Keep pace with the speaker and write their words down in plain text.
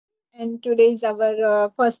and today is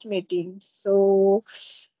our first meeting. So,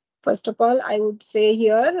 first of all, I would say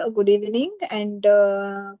here good evening, and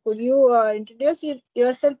could you introduce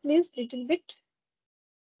yourself, please, little bit?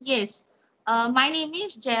 Yes, my name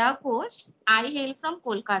is Jaya Ghosh. I hail from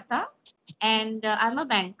Kolkata and I'm a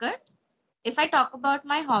banker. If I talk about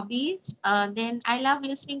my hobbies, then I love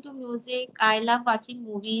listening to music, I love watching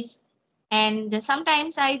movies, and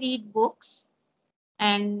sometimes I read books.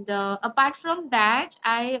 And apart from that,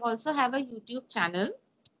 I also have a YouTube channel,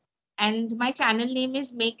 and my channel name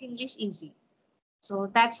is Make English Easy. So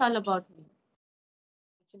that's all about me.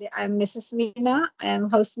 Actually, I am Mrs. Veena. I am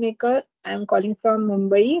housemaker. I am calling from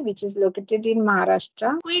Mumbai, which is located in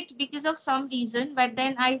Maharashtra. Quit because of some reason, but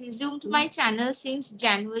then I resumed my channel since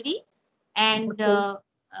January. And Okay.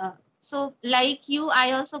 so, like you,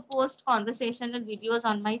 I also post conversational videos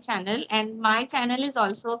on my channel, and my channel is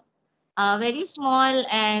also very small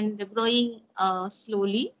and growing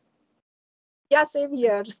slowly. Yeah, same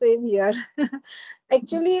here, same here.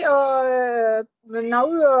 Actually,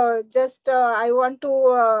 now just I want to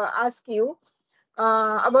ask you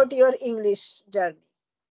about your English journey.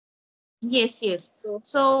 Yes, yes. So,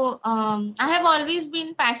 So, I have always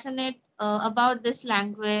been passionate about this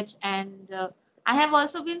language, and I have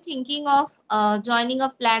also been thinking of joining a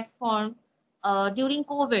platform during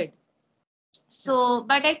COVID. So,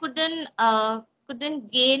 but I couldn't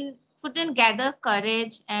gather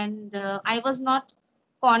courage, and I was not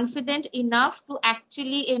confident enough to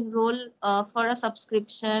actually enroll for a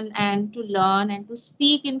subscription and to learn and to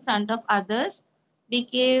speak in front of others,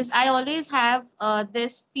 because I always have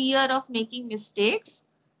this fear of making mistakes,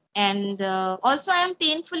 and also I am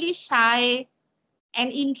painfully shy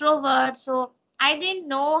and introvert, so I didn't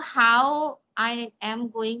know how I am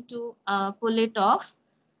going to pull it off.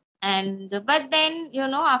 And but then,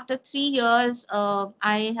 after 3 years,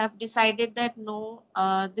 I have decided that no,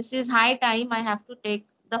 this is high time I have to take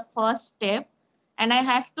the first step, and I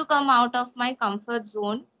have to come out of my comfort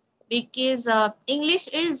zone, because English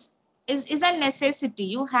is a necessity.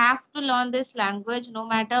 You have to learn this language no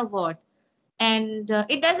matter what. And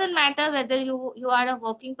it doesn't matter whether you are a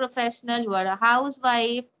working professional, you are a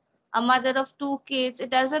housewife, a mother of two kids.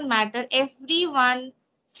 It doesn't matter. Everyone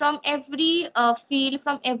from every field,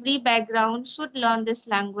 from every background, should learn this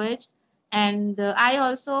language. And I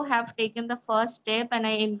also have taken the first step, and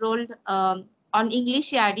I enrolled on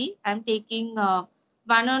English Yadi. I'm taking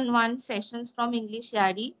one-on-one sessions from English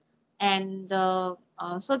Yadi. And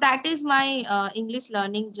so that is my English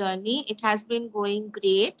learning journey. It has been going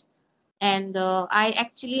great. And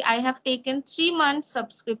I have taken 3 months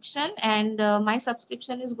subscription, and my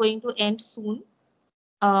subscription is going to end soon.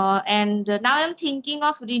 And now I'm thinking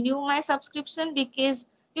of renew my subscription, because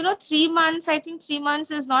 3 months, I think 3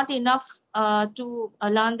 months is not enough to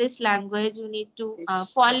learn this language. You need to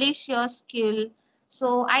it's polish your skill.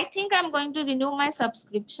 So I think I'm going to renew my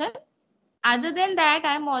subscription. Other than that,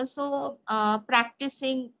 I'm also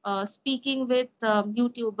practicing speaking with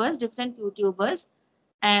different YouTubers.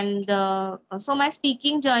 And so my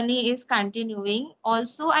speaking journey is continuing.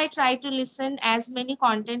 Also, I try to listen as many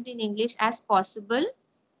content in English as possible,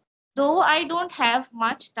 though I don't have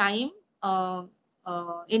much time uh,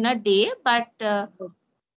 in a day. But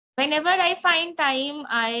whenever I find time,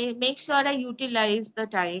 I make sure I utilize the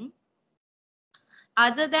time.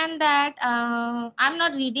 Other than that, I'm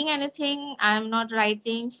not reading anything, I'm not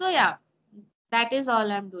writing. So yeah, that is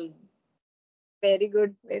all I'm doing. very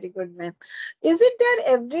good, ma'am. Is it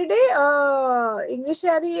there every day English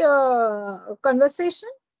conversation?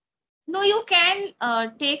 No, you can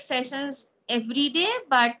take sessions every day,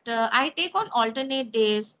 but I take on alternate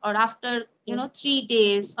days, or after 3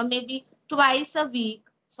 days, or maybe twice a week.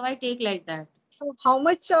 So I take like that. So, how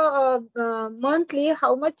much monthly?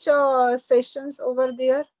 How much sessions over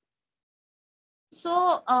there?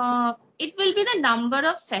 So it will be the number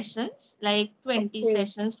of sessions, like 20 Okay,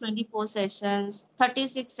 sessions, 24 sessions,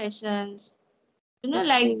 36 sessions,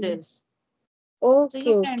 like okay, this. So okay,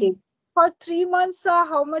 you okay. can, For 3 months,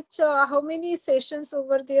 how much? How many sessions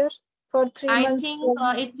over there for three I months? think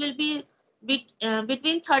it will be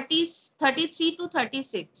between 33 to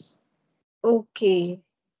 36. Okay,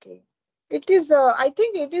 okay. It is. I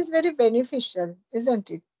think it is very beneficial,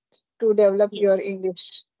 isn't it, to develop your Yes,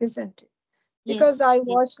 English, isn't it? Because yes, I yes.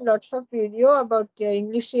 watched lots of video about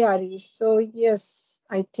English EREs. So yes,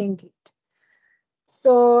 I think it.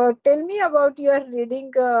 So tell me about your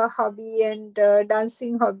reading hobby and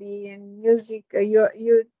dancing hobby and music.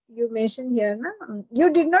 You mentioned here, na?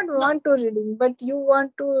 You did not No, want to reading, but you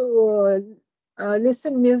want to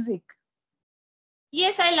listen music.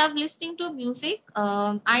 Yes, I love listening to music.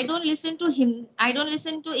 I don't listen to I don't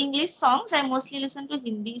listen to English songs. I mostly listen to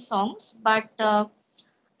Hindi songs. But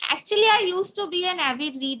actually, I used to be an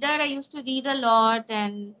avid reader. I used to read a lot,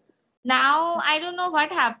 and now I don't know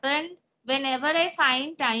what happened. Whenever I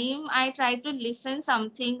find time, I try to listen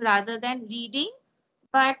something rather than reading.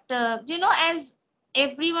 But as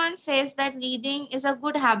everyone says that reading is a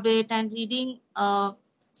good habit and reading,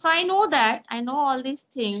 so I know all these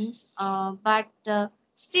things, but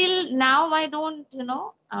still now I don't,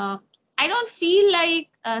 I don't feel like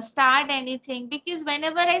start anything, because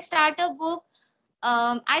whenever I start a book,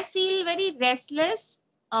 I feel very restless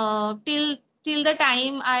till the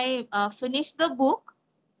time I finish the book.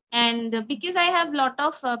 And because I have lot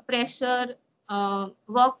of pressure,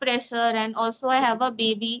 work pressure, and also I have a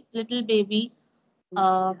baby, little baby.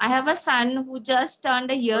 I have a son who just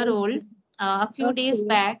turned a year old a few days Okay.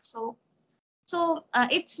 back. So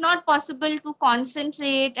it's not possible to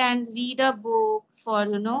concentrate and read a book for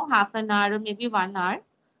half an hour or maybe 1 hour.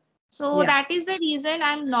 So Yeah. that is the reason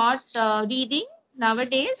I'm not reading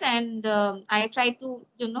nowadays, and I try to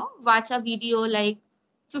watch a video like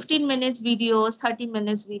 15 minutes videos, 30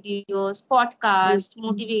 minutes videos, podcast, Okay.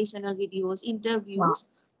 motivational videos, Wow. interviews.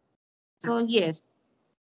 So yes,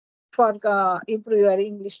 For improve your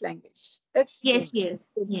English language. That's true, yes, ma'am. yes,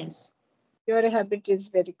 Good. yes. Your habit is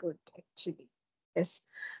very good, actually. Yes.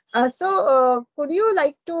 So, could you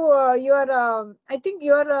like to your? I think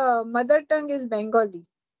your mother tongue is Bengali.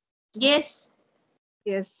 Yes.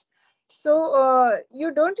 Yes. So,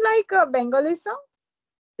 you don't like Bengali song?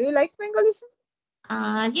 Do you like Bengali song?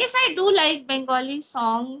 Yes, I do like Bengali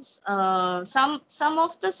songs. Some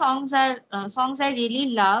of the songs are songs I really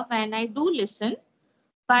love and I do listen.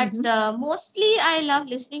 But Mm-hmm. mostly I love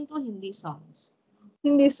listening to Hindi songs.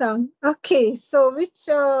 Hindi song. Okay. So, which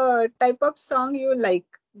type of song you like?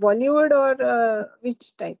 Bollywood or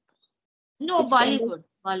which type? No, Which kind of? Bollywood.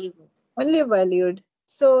 Bollywood. Only Bollywood.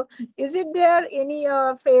 So, is it there any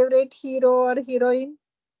favorite hero or heroine?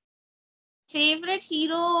 Favorite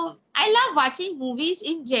hero? I love watching movies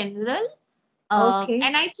in general. Okay.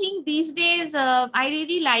 And I think these days I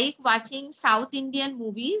really like watching South Indian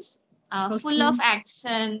movies, full of Okay.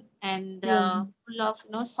 action and Yeah. full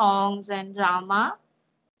of songs and drama.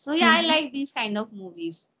 So yeah, I Mhm. like these kind of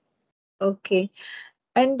movies. Okay.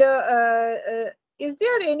 And is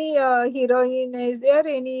there any heroine? Is there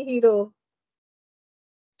any hero?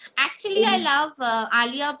 Actually, I Any? love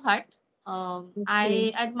Alia Bhatt. Okay.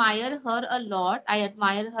 I admire her a lot. I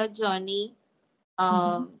admire her journey.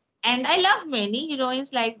 Mm-hmm. And I love many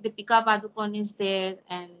heroines like Deepika Padukone is there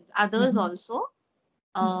and others Mm-hmm. also.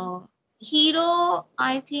 Mm-hmm. Uh, Hero,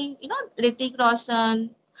 I think, Hrithik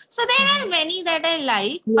Roshan. So there are Mm-hmm. many that I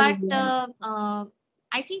like, Yeah, but yeah.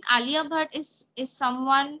 I think Alia Bhatt is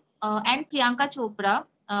someone, and Priyanka Chopra.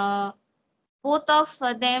 Both of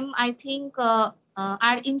them, I think,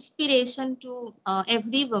 are inspiration to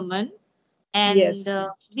every woman, and Yes,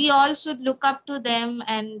 yes. we all should look up to them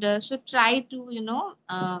and should try to,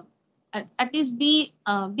 at least be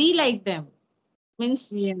like them.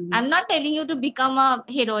 Means Yeah. I'm not telling you to become a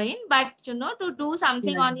heroine, but to do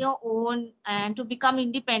something Yeah. on your own and to become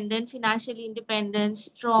independent, financially independent,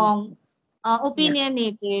 strong, Yeah.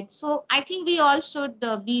 opinionated. So I think we all should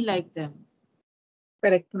be like them.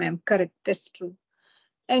 Correct, ma'am. Correct. That's true.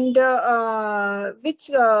 And which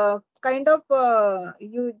kind of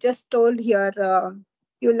you just told here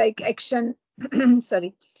you like action,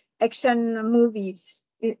 sorry, action movies.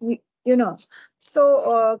 You know.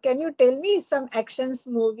 So can you tell me some actions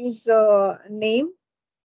movies name?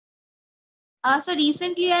 So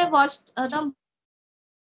recently I watched the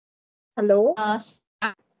Hello,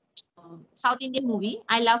 South Indian movie.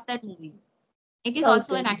 I love that movie. It is South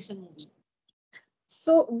also an Indian. action movie.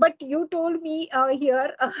 So, but you told me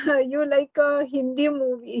here you like Hindi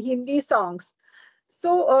movie, Hindi songs.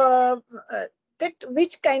 So, uh, that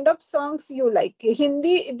which kind of songs you like?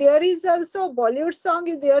 Hindi, there is also Bollywood song.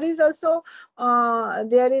 There is also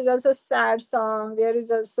sad song. There is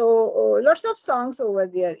also lots of songs over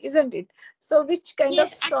there, isn't it? So, which kind of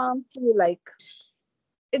Yes, songs you like?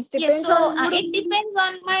 It yes. depends on So mood it only. depends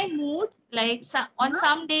on my mood. Like on Huh?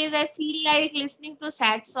 some days I feel like listening to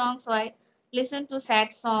sad songs, so I listen to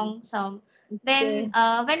sad songs. Then Okay.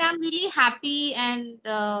 when I'm really happy and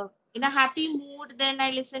in a happy mood, then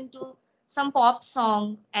I listen to some pop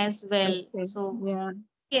song as well. Okay. So Yeah.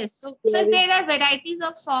 yes, so There is. there are varieties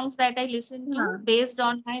of songs that I listen to Huh. based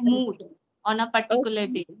on my mood Okay. on a particular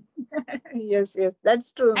Okay. day. Yes, yes,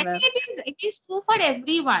 that's true, I ma'am. think it is true for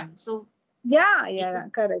everyone. So Yeah, it, yeah, it- yeah,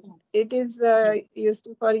 correct. yeah. It is Yeah. used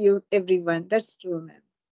for you, everyone. That's true, ma'am.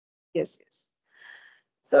 Yes, yes.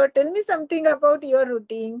 So tell me something about your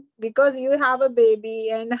routine, because you have a baby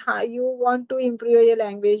and how you want to improve your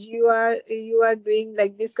language. You are doing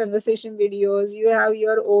like these conversation videos. You have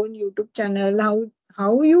your own YouTube channel.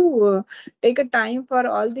 How you take a time for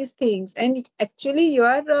all these things? And actually, you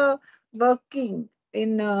are working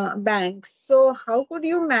in banks. So how could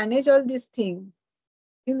you manage all these things?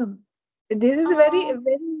 You know, this is Uh, very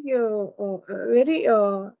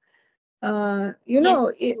yes,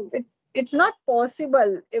 true. it's not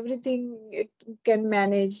possible everything it can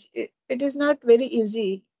manage. It is not very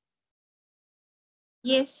easy.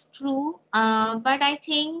 Yes, true. But I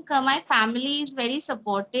think my family is very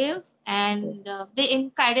supportive and they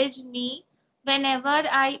encourage me whenever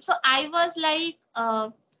So I was like,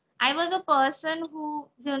 I was a person who,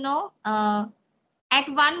 at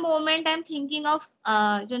one moment I'm thinking of,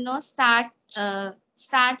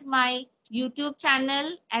 start my YouTube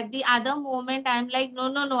channel. At the other moment, I'm like, no,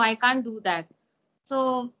 no, no, I can't do that.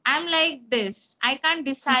 So I'm like this. I can't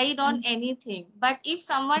decide on Mhm. anything. But if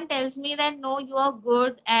someone tells me that no, you are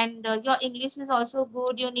good and your English is also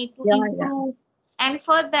good, you need to Yeah, yeah. improve. And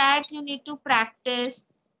for that, you need to practice.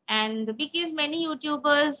 And because many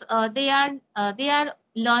YouTubers, they are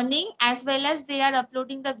learning as well as they are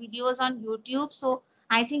uploading the videos on YouTube. So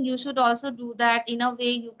I think you should also do that. In a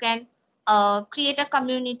way, you can create a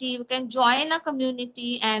community. You can join a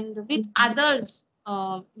community, and with Mhm. others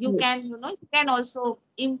you can Yes, you can also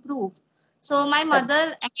improve. So my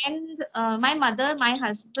mother and my mother, my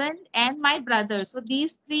husband and my brother, so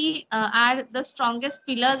these three are the strongest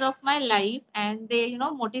pillars of my life, and they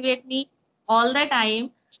motivate me all the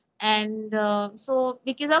time. And so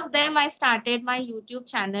because of them I started my YouTube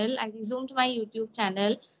channel. I resumed my YouTube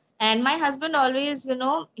channel. And my husband always,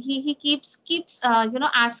 he keeps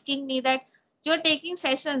asking me that you're taking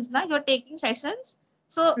sessions, na, you're taking sessions.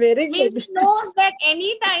 So very means good. he knows that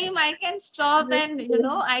anytime I can stop Very and good.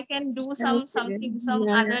 I can do Okay. some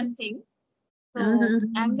other Yeah. thing. So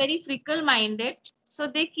I'm Mhm. very fickle minded. So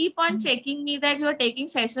they keep on checking me that you're taking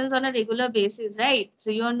sessions on a regular basis, right? So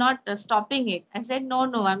you're not stopping it. I said, no,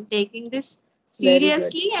 no, I'm taking this Very good.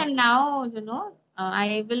 seriously, and now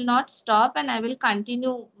I will not stop and I will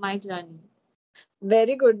continue my journey.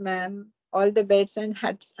 Very good, ma'am. All the best and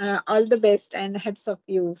hats, all the best and hats of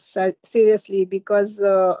you. Seriously, because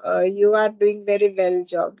you are doing very well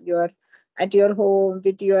job. You are at your home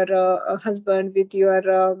with your husband, with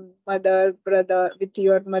your mother, brother, with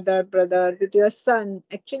your mother, brother, with your son.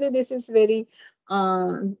 Actually, this is very,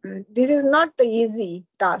 uh, this is not an easy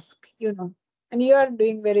task. And you are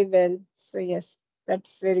doing very well. So yes,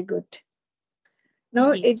 that's very good.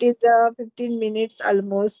 Now it is Yes. 15 minutes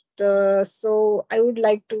almost. So I would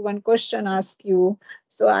like to one question ask you.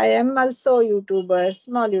 So I am also YouTuber,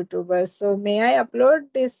 small YouTuber. So may I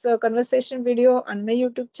upload this conversation video on my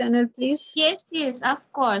YouTube channel, please? Yes, yes,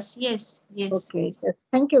 of course. Yes, yes, Okay. yes. Yes.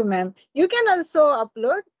 Thank you, ma'am. You can also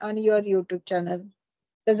upload on your YouTube channel.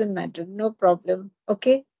 Doesn't matter. No problem.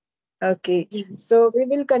 Okay. Okay. Yes. So we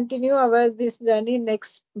will continue our this journey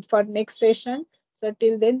next session. So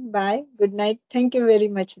till then, bye. Good night. Thank you very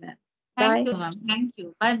much, ma'am. Thank Bye. you, ma'am. Thank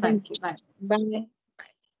you. Bye bye. Thank you. Bye. Bye.